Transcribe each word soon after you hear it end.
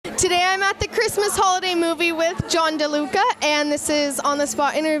Today I'm at the Christmas holiday movie with John DeLuca, and this is On the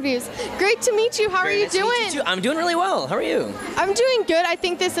Spot Interviews. Great to meet you. How are you doing? I'm doing really well. How are you? I'm doing good. I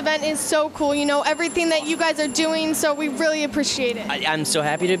think this event is so cool. You know, everything that you guys are doing, so we really appreciate it. I'm so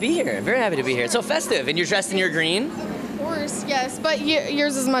happy to be here. Very happy to be here. It's so festive, and you're dressed in your green. Of course, yes, but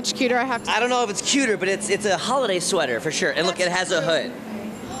yours is much cuter, I have to say. I don't know if it's cuter, but it's a holiday sweater for sure. And look, it has a hood.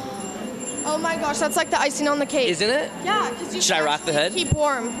 Oh my gosh, that's like the icing on the cake. Isn't it? Yeah, because you Should I rock the hood? Keep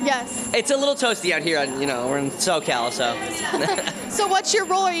warm, yes. It's a little toasty out here, we're in SoCal, so. So what's your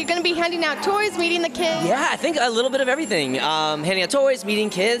role? Are you going to be handing out toys, meeting the kids? Yeah, I think a little bit of everything. Handing out toys,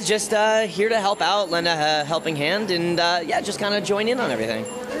 meeting kids, just here to help out, lend a helping hand, and yeah, just kind of join in on everything.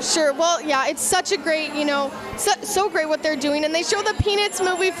 Sure. Well, yeah, it's such a great, so great what they're doing. And they show the Peanuts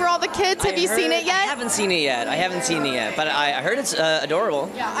movie for all the kids. Have you seen it yet? I haven't seen it yet. But I heard it's adorable.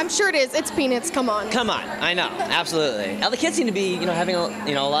 Yeah, I'm sure it is. It's Peanuts. Come on. Come on. I know. Absolutely. Now the kids seem to be, having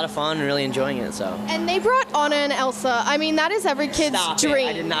a lot of fun and really enjoying it. So. And they brought Anna and Elsa. I mean, that is every kid's dream.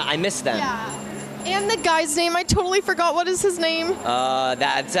 I did not. I missed them. Yeah. And the guy's name, I totally forgot. What is his name?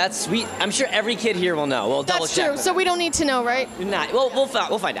 That's sweet. I'm sure every kid here will know. We'll double check. That's true. So we don't need to know, right? We'll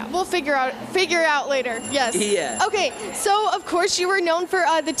find out. We'll figure out later. Yes. Yeah. Okay. So of course you were known for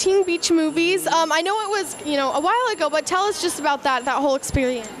the Teen Beach movies. I know it was a while ago, but tell us just about that whole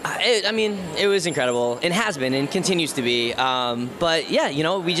experience. It was incredible and has been and continues to be. But yeah,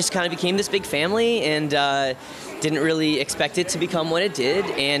 we just kind of became this big family and. Didn't really expect it to become what it did,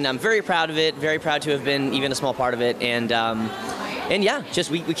 and I'm very proud of it, very proud to have been even a small part of it, and yeah,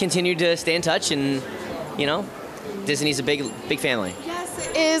 just we continue to stay in touch, and Disney's a big family. Yes,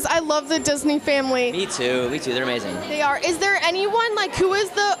 it is. I love the Disney family. Me too, they're amazing. They are. Is there anyone, who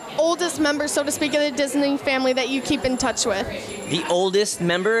is the oldest member, so to speak, of the Disney family that you keep in touch with? The oldest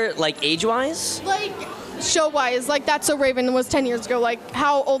member, age-wise? Show-wise, That's So Raven was 10 years ago,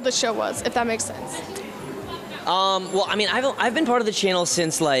 how old the show was, if that makes sense. Well, I've been part of the channel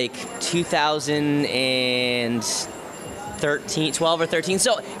since 2013, 12 or 13.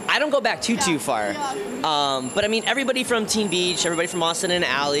 So I don't go back too far. Yeah. But everybody from Teen Beach, everybody from Austin and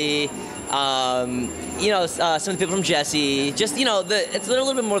Alley, some of the people from Jesse. Just it's a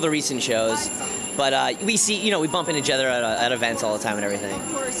little bit more of the recent shows. But we see, we bump into each other at events all the time and everything.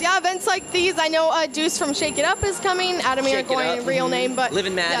 Of course, yeah, events like these. I know Deuce from Shake It Up is coming. Adam Iragoyen, real name, but Liv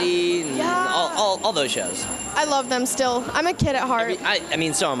and Maddie, and all those shows. I love them still. I'm a kid at heart.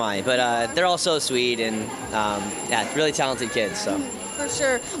 So am I. But they're all so sweet and really talented kids. So. For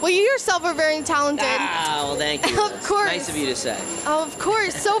sure. Well, you yourself are very talented. Well, thank you. Of course. Nice of you to say. Of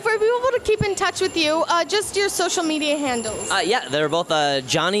course. So for people to keep in touch with you, just your social media handles. Yeah, they're both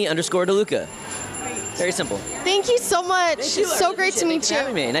Johnny_DeLuca. Very simple. Thank you so much. Thank you. So great to meet you. Thanks for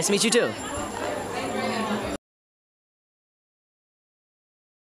having me. Nice to meet you too.